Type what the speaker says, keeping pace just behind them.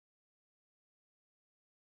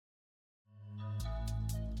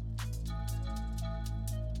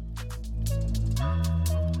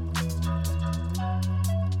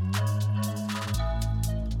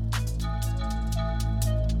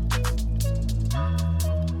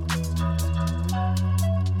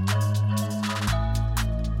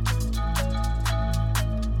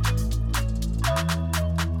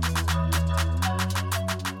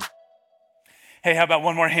Hey, how about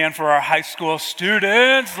one more hand for our high school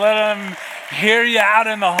students? Let them hear you out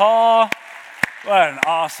in the hall. What an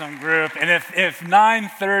awesome group. And if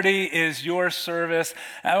 9:30 is your service,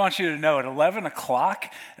 I want you to know at 11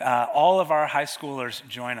 o'clock, all of our high schoolers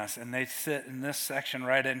join us. And they sit in this section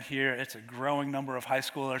right in here. It's a growing number of high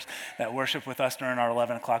schoolers that worship with us during our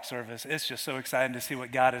 11 o'clock service. It's just so exciting to see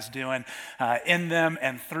what God is doing in them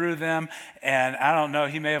and through them. And I don't know,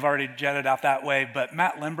 he may have already jetted out that way, but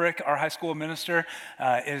Matt Limbrick, our high school minister,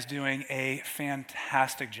 is doing a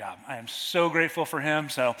fantastic job. I am so grateful for him.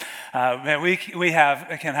 So, man, we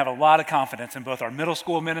can have a lot of confidence in both our middle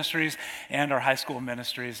school ministries and our high school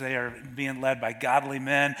ministries. They are being led by godly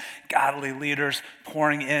men, godly leaders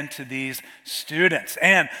pouring into these students.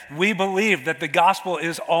 And we believe that the gospel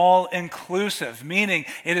is all inclusive, meaning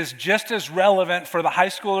it is just as relevant for the high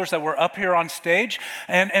schoolers that were up here on stage.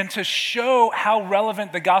 And to show how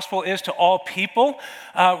relevant the gospel is to all people,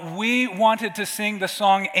 we wanted to sing the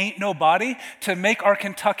song Ain't Nobody to make our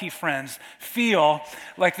Kentucky friends feel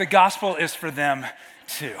like the gospel is for them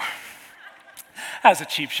too. That was a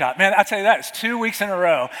cheap shot. Man, I tell you that, it's 2 weeks in a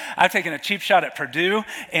row. I've taken a cheap shot at Purdue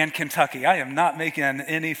and Kentucky. I am not making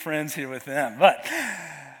any friends here with them. But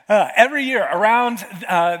every year around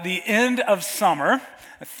the end of summer,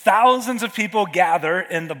 thousands of people gather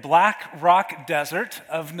in the Black Rock Desert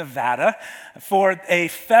of Nevada for a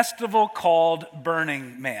festival called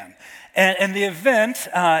Burning Man. And the event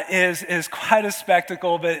is quite a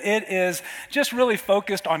spectacle, but it is just really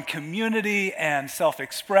focused on community and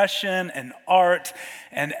self-expression and art.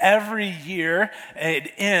 And every year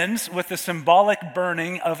it ends with the symbolic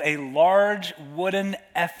burning of a large wooden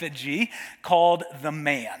effigy called the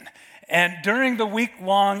Man. And during the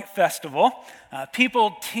week-long festival,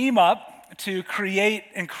 people team up to create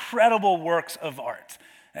incredible works of art.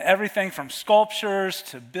 Everything from sculptures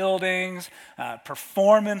to buildings,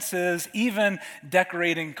 performances, even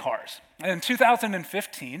decorating cars. In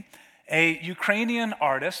 2015, a Ukrainian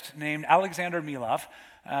artist named Alexander Milov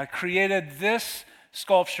created this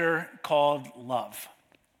sculpture called Love.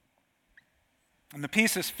 And the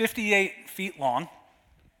piece is 58 feet long,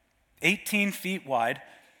 18 feet wide,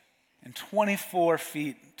 and 24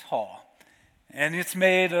 feet tall. And it's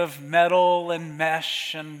made of metal and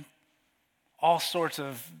mesh and all sorts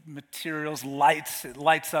of materials, lights. It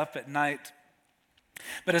lights up at night.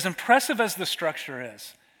 But as impressive as the structure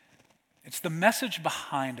is, it's the message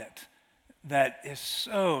behind it that is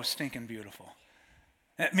so stinking beautiful.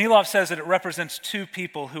 Milov says that it represents two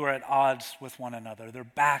people who are at odds with one another. Their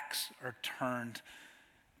backs are turned,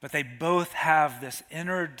 but they both have this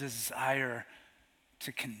inner desire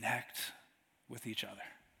to connect with each other.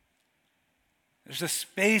 There's a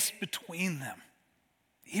space between them.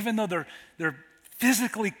 Even though they're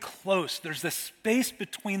physically close, there's this space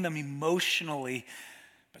between them emotionally,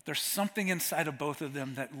 but there's something inside of both of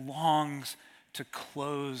them that longs to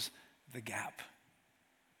close the gap.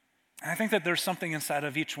 And I think that there's something inside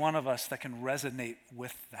of each one of us that can resonate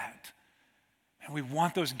with that. And we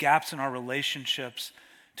want those gaps in our relationships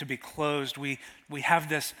to be closed. We have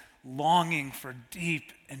this longing for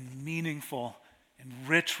deep and meaningful and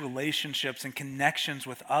rich relationships and connections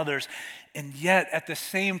with others. And yet, at the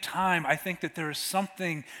same time, I think that there is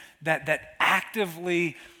something that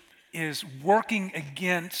actively is working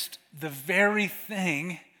against the very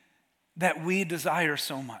thing that we desire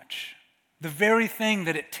so much. The very thing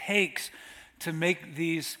that it takes to make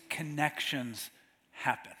these connections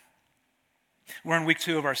happen. We're in week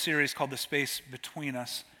 2 of our series called The Space Between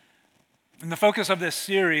Us. And the focus of this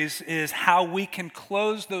series is how we can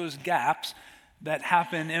close those gaps that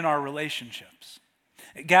happen in our relationships.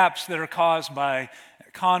 Gaps that are caused by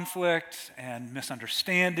conflict and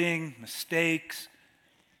misunderstanding, mistakes.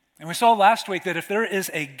 And we saw last week that if there is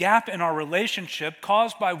a gap in our relationship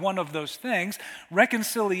caused by one of those things,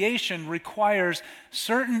 reconciliation requires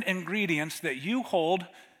certain ingredients that you hold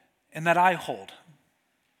and that I hold.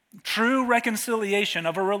 True reconciliation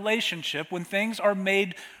of a relationship, when things are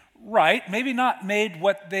made right, maybe not made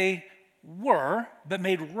what they were, but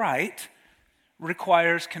made right,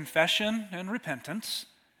 requires confession and repentance,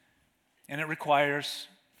 and it requires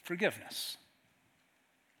forgiveness.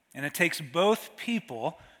 And it takes both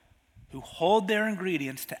people who hold their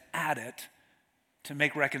ingredients to add it to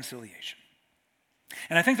make reconciliation.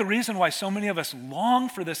 And I think the reason why so many of us long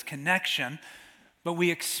for this connection, but we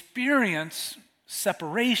experience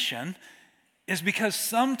separation, is because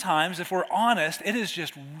sometimes, if we're honest, it is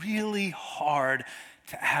just really hard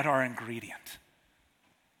to add our ingredient.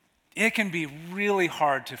 It can be really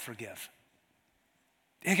hard to forgive.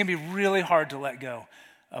 It can be really hard to let go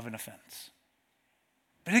of an offense.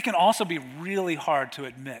 But it can also be really hard to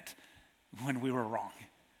admit when we were wrong.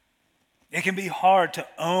 It can be hard to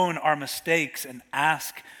own our mistakes and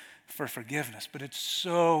ask for forgiveness, but it's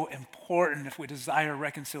so important if we desire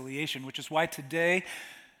reconciliation, which is why today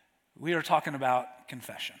we are talking about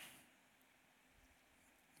confession.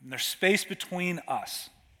 And there's space between us.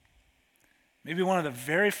 Maybe one of the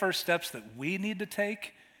very first steps that we need to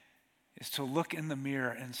take is to look in the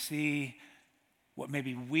mirror and see what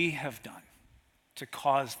maybe we have done to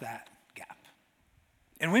cause that gap.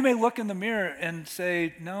 And we may look in the mirror and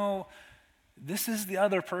say, no, this is the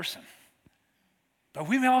other person. But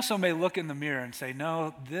we may look in the mirror and say,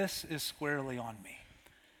 no, this is squarely on me.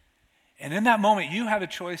 And in that moment, you have a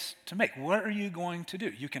choice to make. What are you going to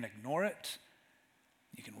do? You can ignore it.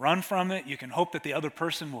 You can run from it. You can hope that the other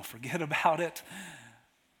person will forget about it.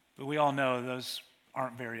 But we all know those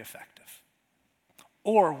aren't very effective.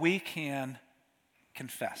 Or we can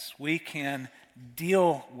confess. We can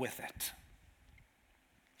deal with it.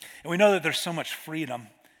 And we know that there's so much freedom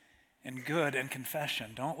and good in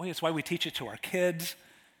confession, don't we? It's why we teach it to our kids.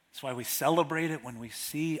 It's why we celebrate it when we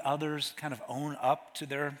see others kind of own up to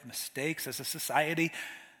their mistakes. As a society,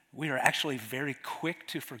 we are actually very quick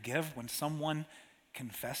to forgive when someone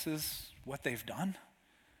confesses what they've done.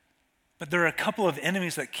 But there are a couple of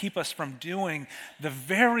enemies that keep us from doing the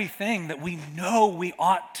very thing that we know we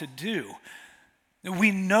ought to do.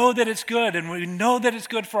 We know that it's good, and we know that it's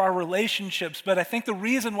good for our relationships, but I think the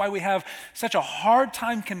reason why we have such a hard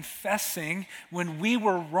time confessing when we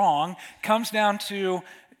were wrong comes down to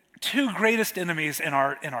two greatest enemies in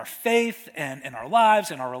our faith and in our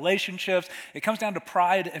lives, in our relationships. It comes down to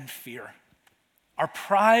pride and fear. Our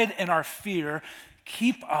pride and our fear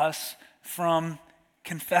keep us from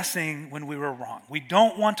confessing when we were wrong. We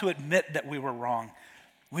don't want to admit that we were wrong.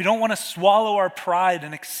 We don't want to swallow our pride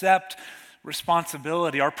and accept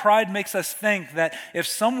responsibility. Our pride makes us think that if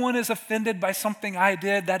someone is offended by something I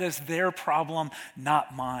did, that is their problem,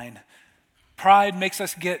 not mine. Pride makes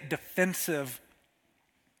us get defensive.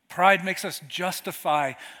 Pride makes us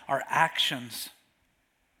justify our actions.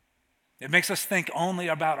 It makes us think only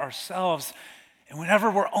about ourselves. And whenever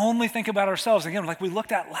we're only thinking about ourselves, again, like we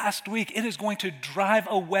looked at last week, it is going to drive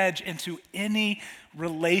a wedge into any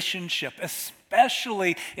relationship,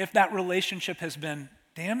 especially if that relationship has been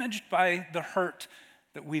damaged by the hurt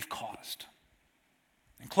that we've caused.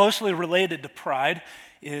 And closely related to pride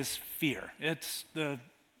is fear. It's the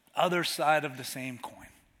other side of the same coin.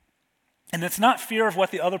 And it's not fear of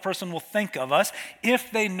what the other person will think of us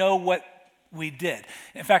if they know what we did.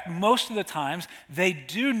 In fact, most of the times they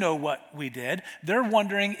do know what we did. They're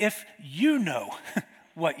wondering if you know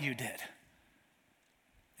what you did.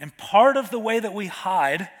 And part of the way that we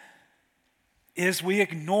hide is we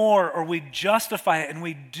ignore or we justify it, and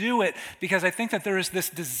we do it because I think that there is this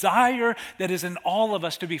desire that is in all of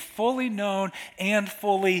us to be fully known and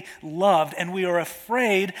fully loved. And we are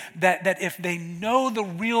afraid that if they know the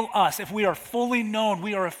real us, if we are fully known,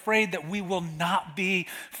 we are afraid that we will not be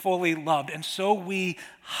fully loved. And so we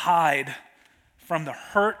hide from the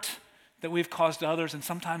hurt that we've caused to others, and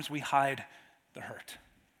sometimes we hide the hurt.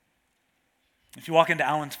 If you walk into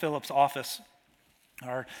Alan Phillips' office,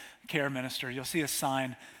 our care minister, you'll see a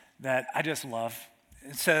sign that I just love.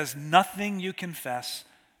 It says, "Nothing you confess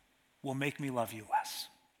will make me love you less."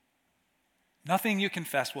 Nothing you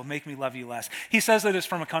confess will make me love you less. He says that it's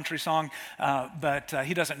from a country song, but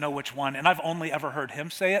he doesn't know which one, and I've only ever heard him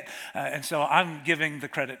say it, and so I'm giving the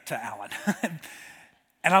credit to Alan.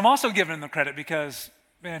 And I'm also giving him the credit because,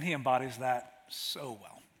 man, he embodies that so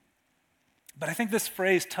well. But I think this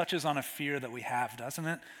phrase touches on a fear that we have, doesn't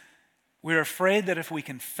it? We're afraid that if we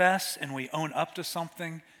confess and we own up to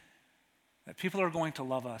something, that people are going to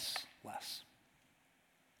love us less.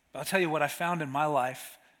 But I'll tell you what I found in my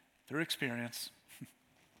life through experience,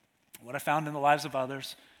 what I found in the lives of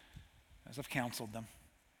others as I've counseled them,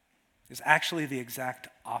 is actually the exact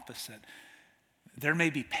opposite. There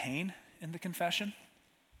may be pain in the confession.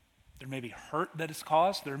 There may be hurt that is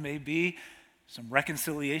caused. There may be some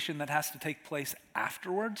reconciliation that has to take place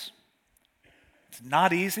afterwards. It's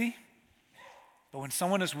not easy. But when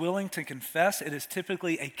someone is willing to confess, it is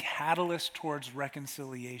typically a catalyst towards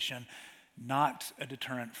reconciliation, not a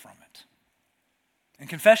deterrent from it. And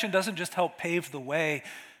confession doesn't just help pave the way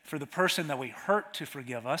for the person that we hurt to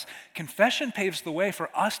forgive us. Confession paves the way for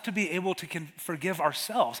us to be able to forgive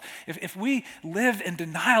ourselves. If we live in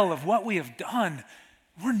denial of what we have done,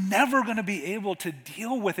 we're never going to be able to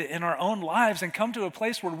deal with it in our own lives and come to a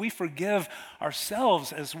place where we forgive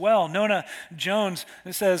ourselves as well. Nona Jones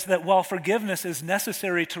says that while forgiveness is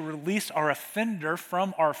necessary to release our offender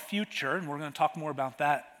from our future, and we're going to talk more about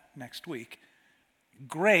that next week,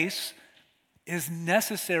 grace is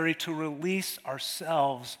necessary to release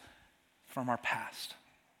ourselves from our past.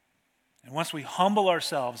 And once we humble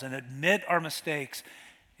ourselves and admit our mistakes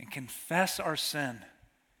and confess our sin,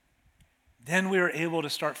 then we are able to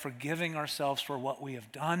start forgiving ourselves for what we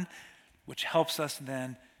have done, which helps us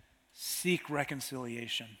then seek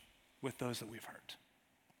reconciliation with those that we've hurt.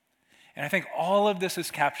 And I think all of this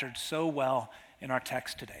is captured so well in our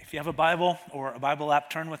text today. If you have a Bible or a Bible app,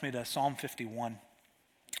 turn with me to Psalm 51.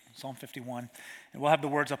 Psalm 51. And we'll have the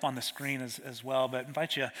words up on the screen as well, but I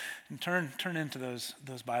invite you to turn into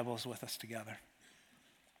those Bibles with us together.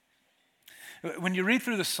 When you read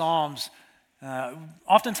through the Psalms,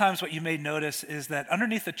 oftentimes what you may notice is that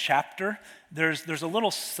underneath the chapter, there's a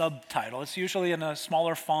little subtitle. It's usually in a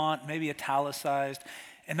smaller font, maybe italicized.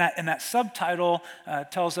 And that subtitle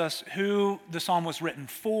tells us who the psalm was written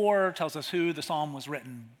for, tells us who the psalm was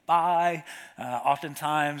written by.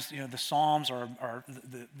 Oftentimes, the Psalms are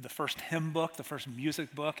the first hymn book, the first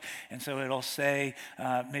music book, and so it'll say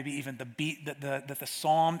maybe even the beat that the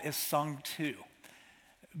psalm is sung to.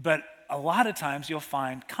 But a lot of times you'll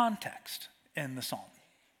find context in the psalm.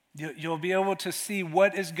 You'll be able to see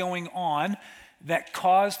what is going on that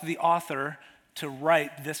caused the author to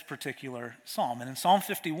write this particular psalm. And in Psalm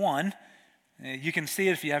 51, you can see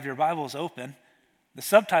it if you have your Bibles open. The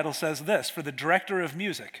subtitle says this: for the director of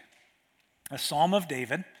music, a psalm of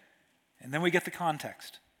David. And then we get the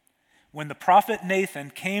context. When the prophet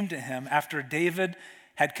Nathan came to him after David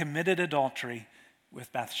had committed adultery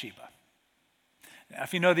with Bathsheba. Now,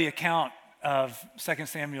 if you know the account of 2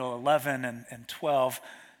 Samuel 11 and 12,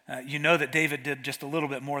 you know that David did just a little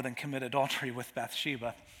bit more than commit adultery with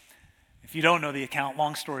Bathsheba. If you don't know the account,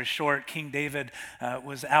 long story short, King David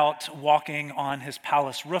was out walking on his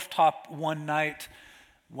palace rooftop one night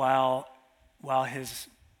while his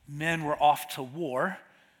men were off to war.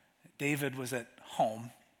 David was at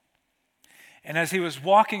home. And as he was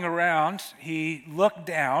walking around, he looked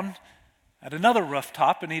down at another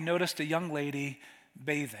rooftop and he noticed a young lady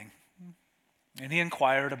bathing. And he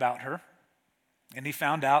inquired about her. And he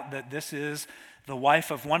found out that this is the wife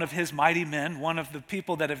of one of his mighty men, one of the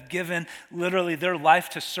people that have given literally their life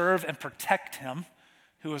to serve and protect him,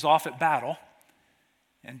 who was off at battle.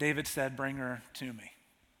 And David said, "Bring her to me."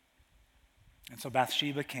 And so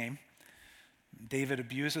Bathsheba came. David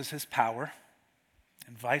abuses his power,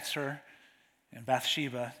 invites her, and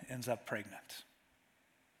Bathsheba ends up pregnant.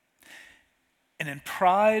 And in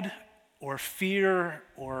pride or fear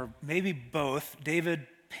or maybe both, David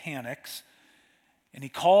panics and he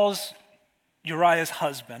calls Uriah's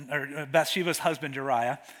husband, or Bathsheba's husband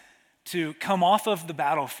Uriah, to come off of the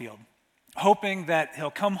battlefield, hoping that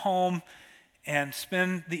he'll come home and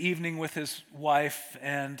spend the evening with his wife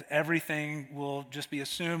and everything will just be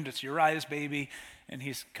assumed it's Uriah's baby and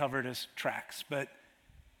he's covered his tracks. But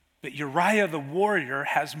Uriah the warrior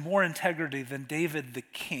has more integrity than David the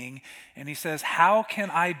king, and he says, how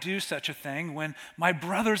can I do such a thing when my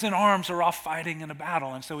brothers in arms are off fighting in a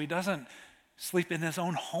battle? And so he doesn't sleep in his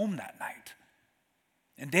own home that night.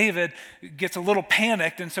 And David gets a little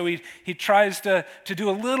panicked, and so he tries to do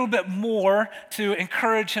a little bit more to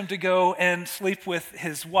encourage him to go and sleep with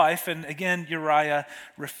his wife. And again, Uriah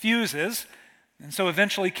refuses. And so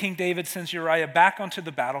eventually King David sends Uriah back onto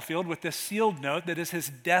the battlefield with this sealed note that is his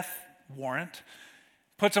death warrant,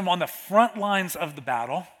 puts him on the front lines of the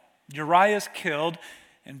battle. Uriah is killed,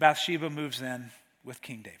 and Bathsheba moves in with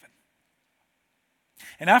King David.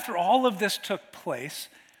 And after all of this took place,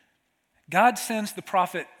 God sends the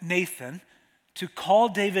prophet Nathan to call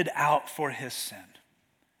David out for his sin.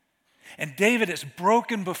 And David is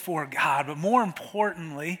broken before God, but more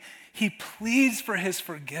importantly, he pleads for his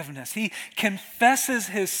forgiveness. He confesses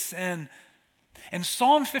his sin. And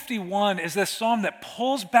Psalm 51 is this psalm that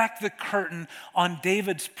pulls back the curtain on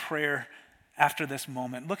David's prayer after this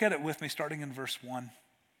moment. Look at it with me, starting in verse 1.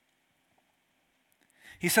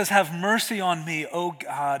 He says, "Have mercy on me, O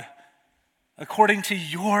God, according to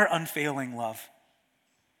your unfailing love.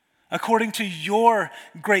 According to your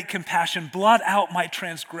great compassion, blot out my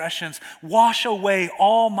transgressions, wash away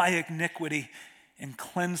all my iniquity, and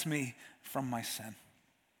cleanse me from my sin."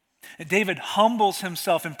 And David humbles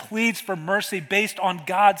himself and pleads for mercy based on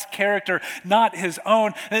God's character, not his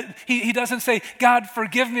own. He doesn't say, "God,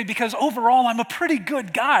 forgive me because overall I'm a pretty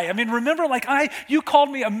good guy. I mean, remember, you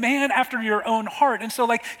called me a man after your own heart. And so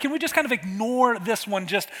can we just kind of ignore this one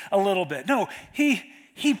just a little bit?" No, he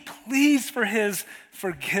pleads for his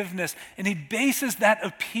forgiveness, and he bases that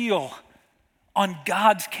appeal on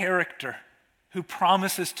God's character, who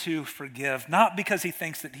promises to forgive, not because he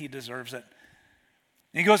thinks that he deserves it.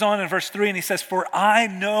 And he goes on in verse 3 and he says, "For I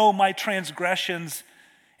know my transgressions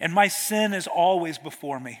and my sin is always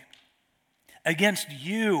before me. Against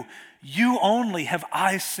you, you only have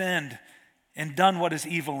I sinned and done what is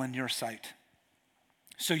evil in your sight.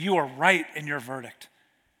 So you are right in your verdict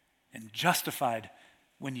and justified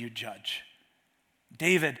when you judge.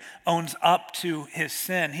 David owns up to his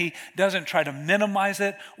sin. He doesn't try to minimize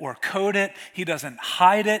it or code it. He doesn't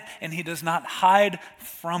hide it, and he does not hide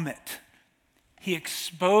from it. He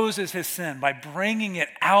exposes his sin by bringing it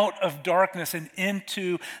out of darkness and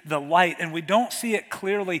into the light. And we don't see it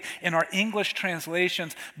clearly in our English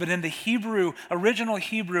translations, but in the Hebrew, original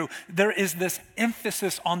Hebrew, there is this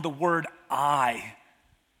emphasis on the word I.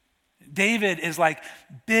 David is like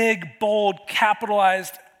big, bold,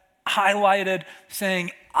 capitalized, highlighted,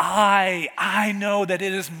 saying, I know that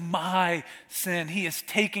it is my sin. He is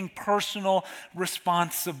taking personal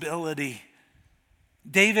responsibility.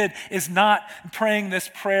 David is not praying this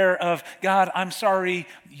prayer of, God, I'm sorry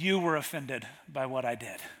you were offended by what I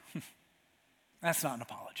did. That's not an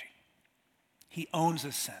apology. He owns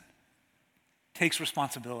his sin, takes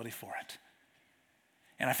responsibility for it.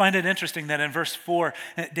 And I find it interesting that in verse 4,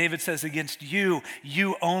 David says, against you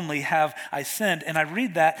only have I sinned. And I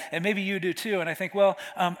read that, and maybe you do too, and I think, well,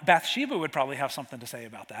 Bathsheba would probably have something to say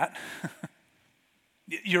about that.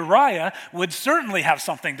 Uriah would certainly have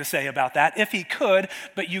something to say about that if he could,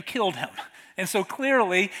 but you killed him. And so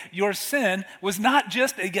clearly, your sin was not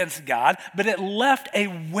just against God, but it left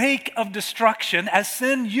a wake of destruction, as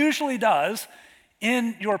sin usually does,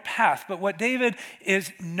 in your path. But what David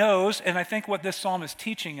knows, and I think what this psalm is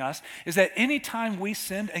teaching us, is that anytime we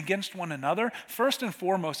sin against one another, first and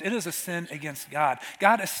foremost, it is a sin against God.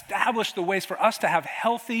 God established the ways for us to have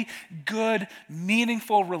healthy, good,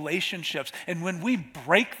 meaningful relationships. And when we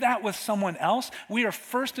break that with someone else, we are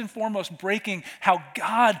first and foremost breaking how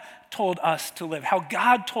God told us to live, how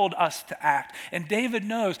God told us to act. And David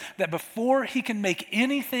knows that before he can make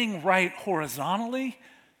anything right horizontally,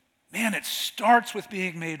 man, it starts with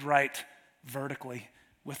being made right vertically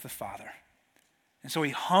with the Father. And so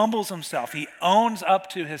he humbles himself. He owns up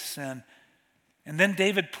to his sin. And then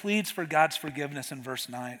David pleads for God's forgiveness in verse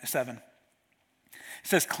 7. He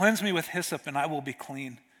says, cleanse me with hyssop and I will be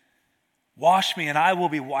clean. Wash me and I will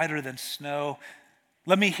be whiter than snow.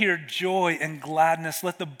 Let me hear joy and gladness.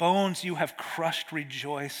 Let the bones you have crushed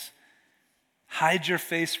rejoice. Hide your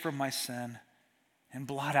face from my sin and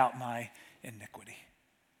blot out my iniquity.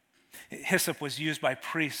 Hyssop was used by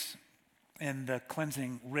priests in the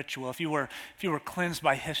cleansing ritual. If you were cleansed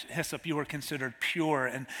by hyssop, you were considered pure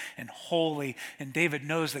and holy. And David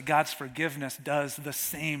knows that God's forgiveness does the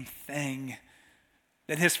same thing.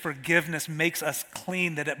 That his forgiveness makes us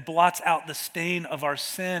clean, that it blots out the stain of our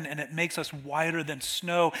sin and it makes us whiter than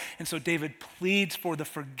snow. And so David pleads for the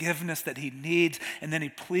forgiveness that he needs, and then he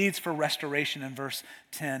pleads for restoration in verse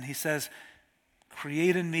 10. He says,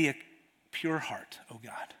 create in me a pure heart, O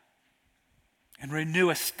God, and renew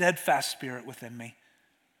a steadfast spirit within me.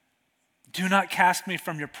 Do not cast me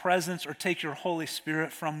from your presence or take your Holy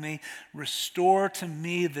Spirit from me. Restore to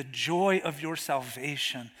me the joy of your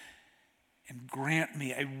salvation and grant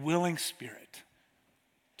me a willing spirit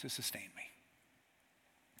to sustain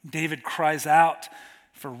me. David cries out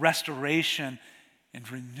for restoration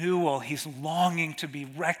and renewal. He's longing to be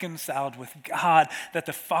reconciled with God, that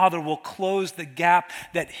the Father will close the gap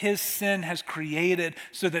that his sin has created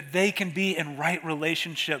so that they can be in right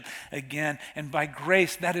relationship again. And by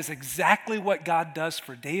grace, that is exactly what God does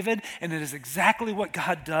for David, and it is exactly what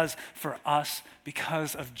God does for us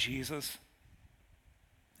because of Jesus.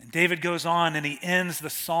 And David goes on and he ends the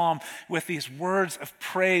psalm with these words of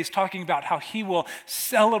praise, talking about how he will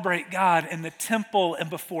celebrate God in the temple and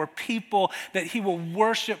before people, that he will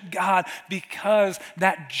worship God because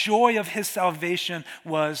that joy of his salvation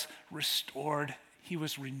was restored. He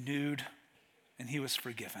was renewed and he was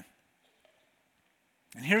forgiven.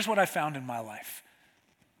 And here's what I found in my life.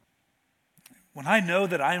 When I know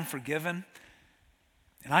that I am forgiven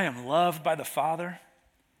and I am loved by the Father,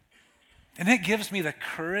 and it gives me the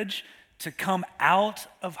courage to come out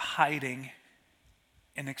of hiding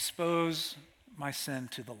and expose my sin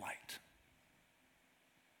to the light.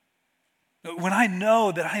 When I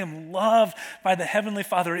know that I am loved by the Heavenly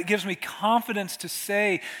Father, it gives me confidence to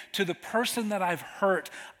say to the person that I've hurt,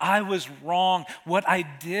 I was wrong. What I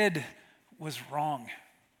did was wrong.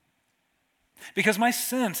 Because my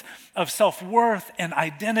sense of self-worth and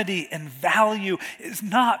identity and value is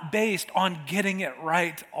not based on getting it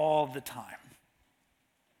right all the time.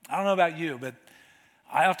 I don't know about you, but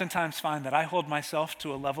I oftentimes find that I hold myself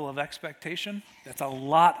to a level of expectation that's a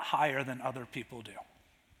lot higher than other people do.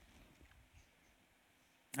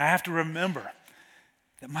 I have to remember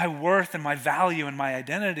that my worth and my value and my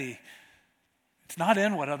identity, it's not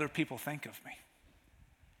in what other people think of me.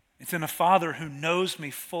 It's in a Father who knows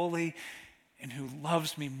me fully and who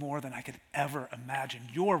loves me more than I could ever imagine.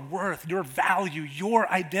 Your worth, your value, your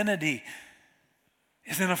identity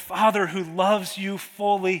is in a Father who loves you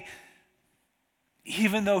fully,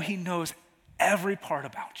 even though he knows every part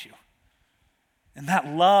about you. And that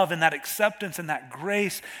love and that acceptance and that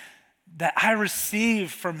grace that I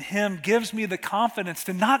receive from him gives me the confidence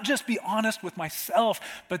to not just be honest with myself,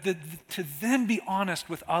 but to then be honest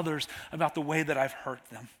with others about the way that I've hurt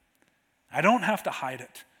them. I don't have to hide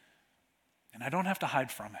it, and I don't have to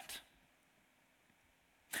hide from it.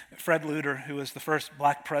 Fred Luter, who was the first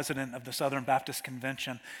black president of the Southern Baptist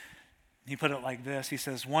Convention, he put it like this. He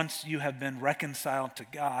says, once you have been reconciled to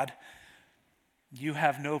God, you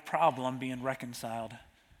have no problem being reconciled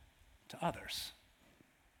to others.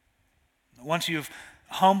 Once you've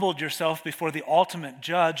humbled yourself before the ultimate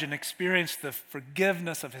judge and experienced the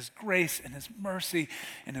forgiveness of his grace and his mercy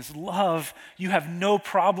and his love, you have no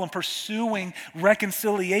problem pursuing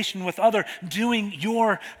reconciliation with others, doing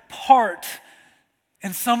your part.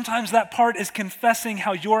 And sometimes that part is confessing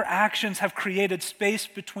how your actions have created space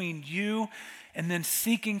between you and then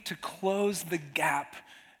seeking to close the gap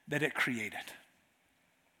that it created.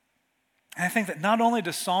 And I think that not only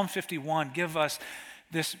does Psalm 51 give us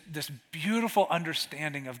this beautiful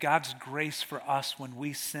understanding of God's grace for us when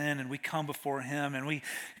we sin and we come before him and we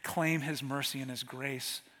claim his mercy and his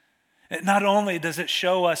grace. Not only does it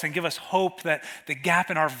show us and give us hope that the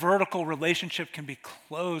gap in our vertical relationship can be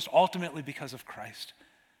closed ultimately because of Christ.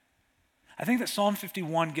 I think that Psalm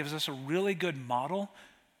 51 gives us a really good model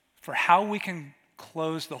for how we can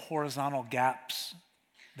close the horizontal gaps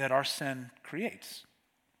that our sin creates.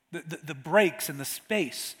 The breaks in the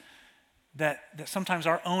space that sometimes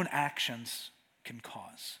our own actions can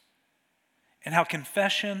cause, and how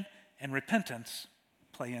confession and repentance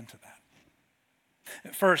play into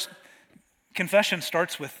that. First, confession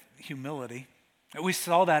starts with humility. We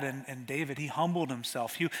saw that in David. He humbled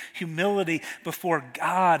himself. Humility before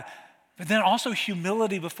God, but then also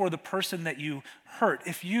humility before the person that you hurt.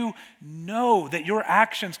 If you know that your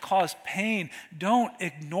actions cause pain, don't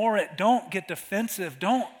ignore it. Don't get defensive.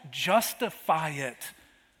 Don't justify it.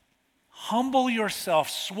 Humble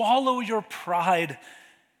yourself, swallow your pride,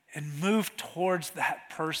 and move towards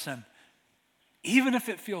that person, even if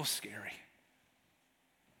it feels scary.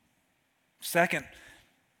 Second,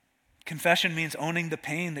 confession means owning the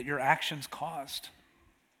pain that your actions caused.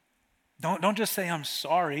 Don't just say, I'm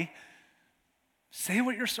sorry. Say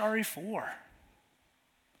what you're sorry for.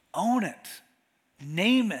 Own it.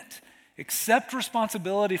 Name it. Accept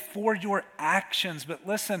responsibility for your actions. But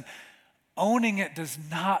listen, owning it does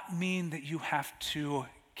not mean that you have to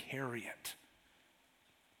carry it.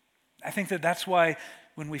 I think that that's why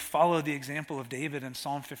when we follow the example of David in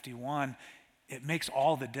Psalm 51, it makes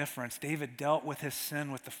all the difference. David dealt with his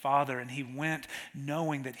sin with the Father, and he went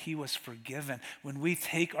knowing that he was forgiven. When we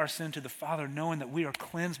take our sin to the Father, knowing that we are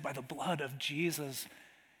cleansed by the blood of Jesus,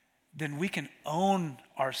 then we can own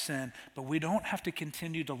our sin, but we don't have to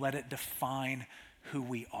continue to let it define who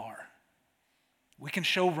we are. We can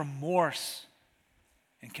show remorse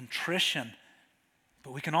and contrition,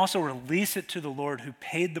 but we can also release it to the Lord who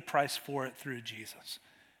paid the price for it through Jesus.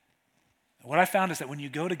 What I found is that when you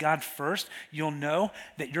go to God first, you'll know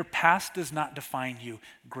that your past does not define you,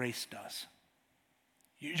 grace does.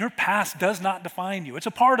 Your past does not define you. It's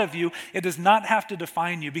a part of you. It does not have to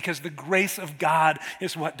define you because the grace of God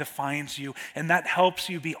is what defines you, and that helps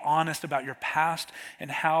you be honest about your past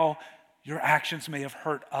and how your actions may have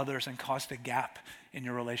hurt others and caused a gap in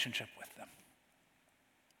your relationship with them.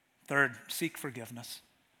 Third, seek forgiveness.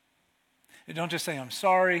 And don't just say, I'm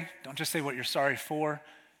sorry. Don't just say what you're sorry for.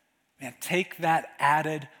 Man, take that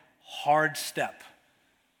added hard step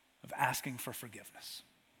of asking for forgiveness.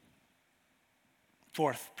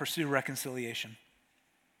 Fourth, pursue reconciliation.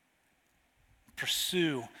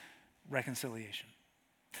 Pursue reconciliation.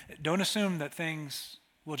 Don't assume that things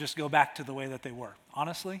will just go back to the way that they were.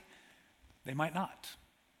 Honestly, they might not.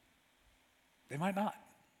 They might not.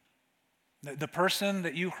 The person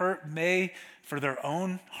that you hurt may, for their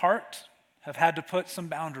own heart, have had to put some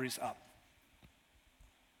boundaries up.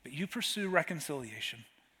 But you pursue reconciliation.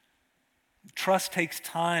 Trust takes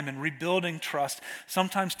time, and rebuilding trust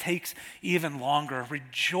sometimes takes even longer.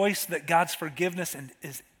 Rejoice that God's forgiveness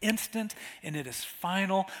is instant and it is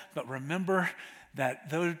final, but remember that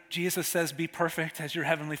though Jesus says, be perfect as your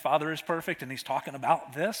heavenly Father is perfect, and he's talking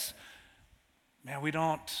about this, man, we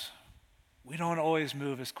don't always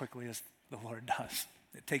move as quickly as the Lord does.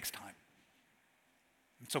 It takes time.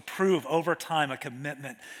 And so prove over time a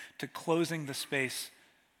commitment to closing the space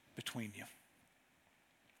between you.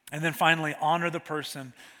 And then finally, honor the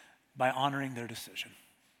person by honoring their decision.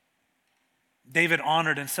 David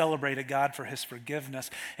honored and celebrated God for his forgiveness.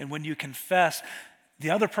 And when you confess, the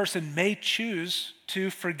other person may choose to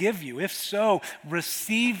forgive you. If so,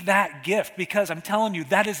 receive that gift, because I'm telling you,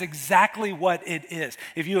 that is exactly what it is.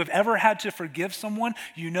 If you have ever had to forgive someone,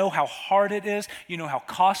 you know how hard it is, you know how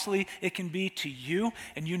costly it can be to you,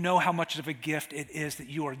 and you know how much of a gift it is that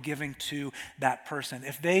you are giving to that person.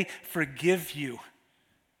 If they forgive you,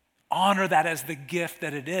 honor that as the gift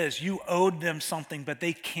that it is. You owed them something, but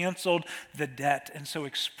they canceled the debt. And so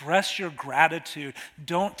express your gratitude.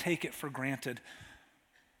 Don't take it for granted.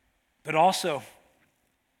 But also,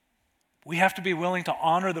 we have to be willing to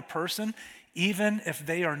honor the person even if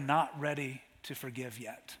they are not ready to forgive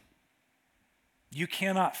yet. You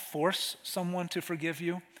cannot force someone to forgive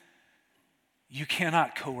you. You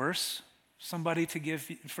cannot coerce somebody to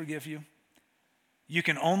forgive you. You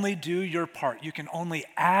can only do your part. You can only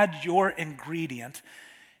add your ingredient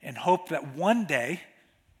and hope that one day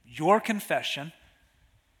your confession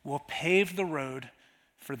will pave the road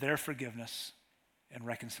for their forgiveness and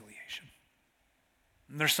reconciliation.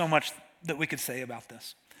 And there's so much that we could say about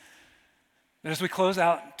this. But as we close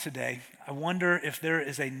out today, I wonder if there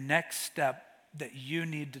is a next step that you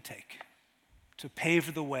need to take to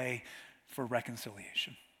pave the way for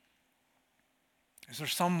reconciliation. Is there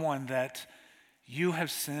someone that you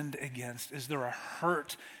have sinned against? Is there a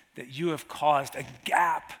hurt that you have caused, a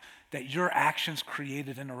gap that your actions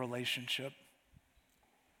created in a relationship?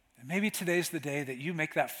 And maybe today's the day that you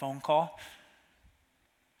make that phone call.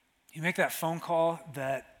 You make that phone call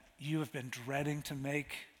that you have been dreading to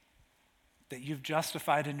make, that you've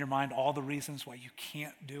justified in your mind all the reasons why you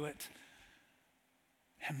can't do it.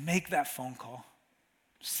 And make that phone call.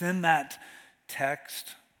 Send that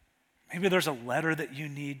text. Maybe there's a letter that you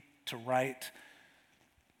need to write.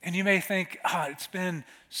 And you may think, it's been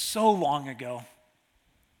so long ago.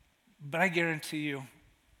 But I guarantee you,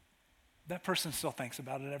 that person still thinks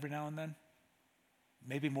about it every now and then.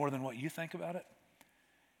 Maybe more than what you think about it.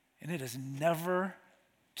 And it is never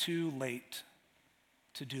too late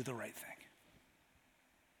to do the right thing.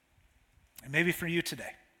 And maybe for you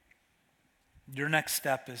today, your next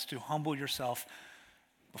step is to humble yourself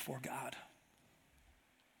before God,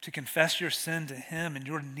 to confess your sin to him and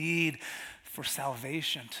your need for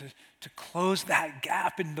salvation, to close that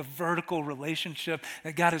gap in the vertical relationship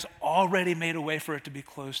that God has already made a way for it to be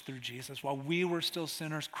closed through Jesus. While we were still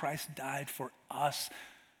sinners, Christ died for us.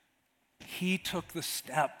 He took the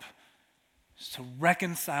step to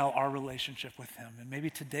reconcile our relationship with him. And maybe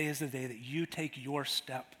today is the day that you take your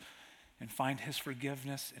step and find his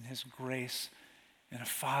forgiveness and his grace and a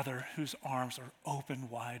Father whose arms are open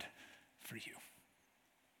wide for you.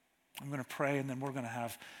 I'm going to pray, and then we're going to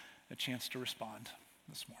have a chance to respond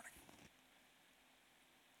this morning.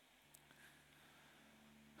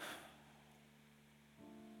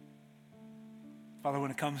 Father,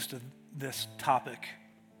 when it comes to this topic,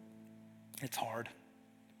 it's hard.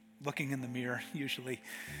 Looking in the mirror usually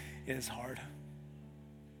is hard.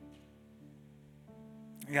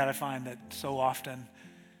 God, I find that so often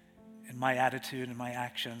in my attitude and my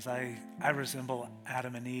actions, I resemble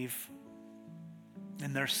Adam and Eve.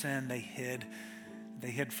 In their sin, they hid. They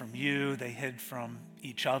hid from you. They hid from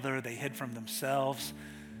each other. They hid from themselves.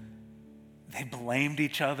 They blamed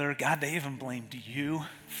each other. God, they even blamed you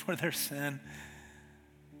for their sin.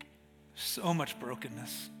 So much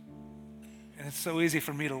brokenness. And it's so easy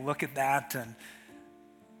for me to look at that and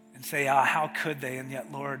say, how could they? And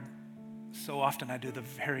yet, Lord, so often I do the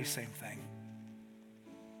very same thing.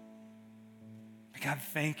 God,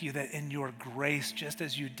 thank you that in your grace, just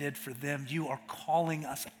as you did for them, you are calling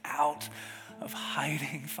us out of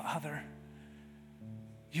hiding, Father.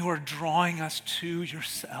 You are drawing us to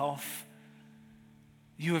yourself.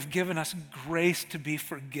 You have given us grace to be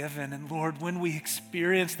forgiven. And Lord, when we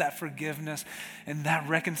experience that forgiveness and that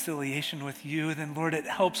reconciliation with you, then Lord, it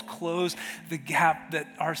helps close the gap that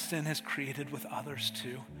our sin has created with others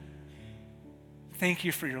too. Thank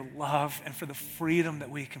you for your love and for the freedom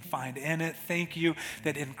that we can find in it. Thank you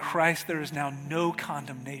that in Christ there is now no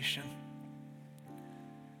condemnation.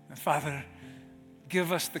 And Father,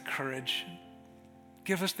 give us the courage.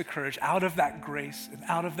 Give us the courage out of that grace and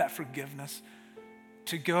out of that forgiveness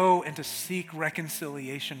to go and to seek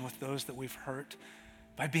reconciliation with those that we've hurt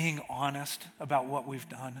by being honest about what we've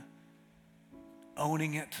done,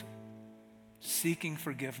 owning it, seeking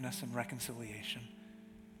forgiveness and reconciliation.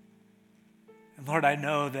 And Lord, I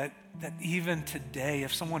know that even today,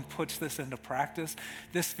 if someone puts this into practice,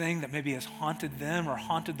 this thing that maybe has haunted them or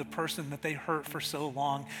haunted the person that they hurt for so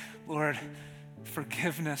long, Lord,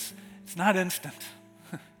 forgiveness, it's not instant.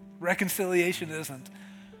 Reconciliation isn't.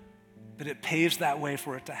 But it paves that way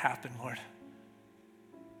for it to happen, Lord.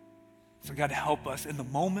 So God, help us in the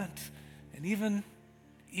moment and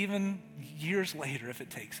even years later, if it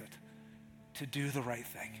takes it, to do the right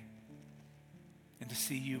thing and to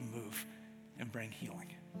see you move and bring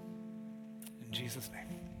healing. In Jesus' name,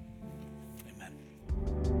 amen.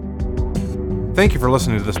 Thank you for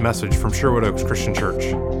listening to this message from Sherwood Oaks Christian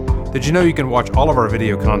Church. Did you know you can watch all of our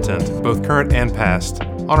video content, both current and past,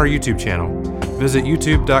 on our YouTube channel? Visit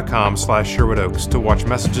youtube.com/SherwoodOaks to watch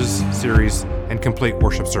messages, series, and complete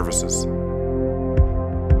worship services.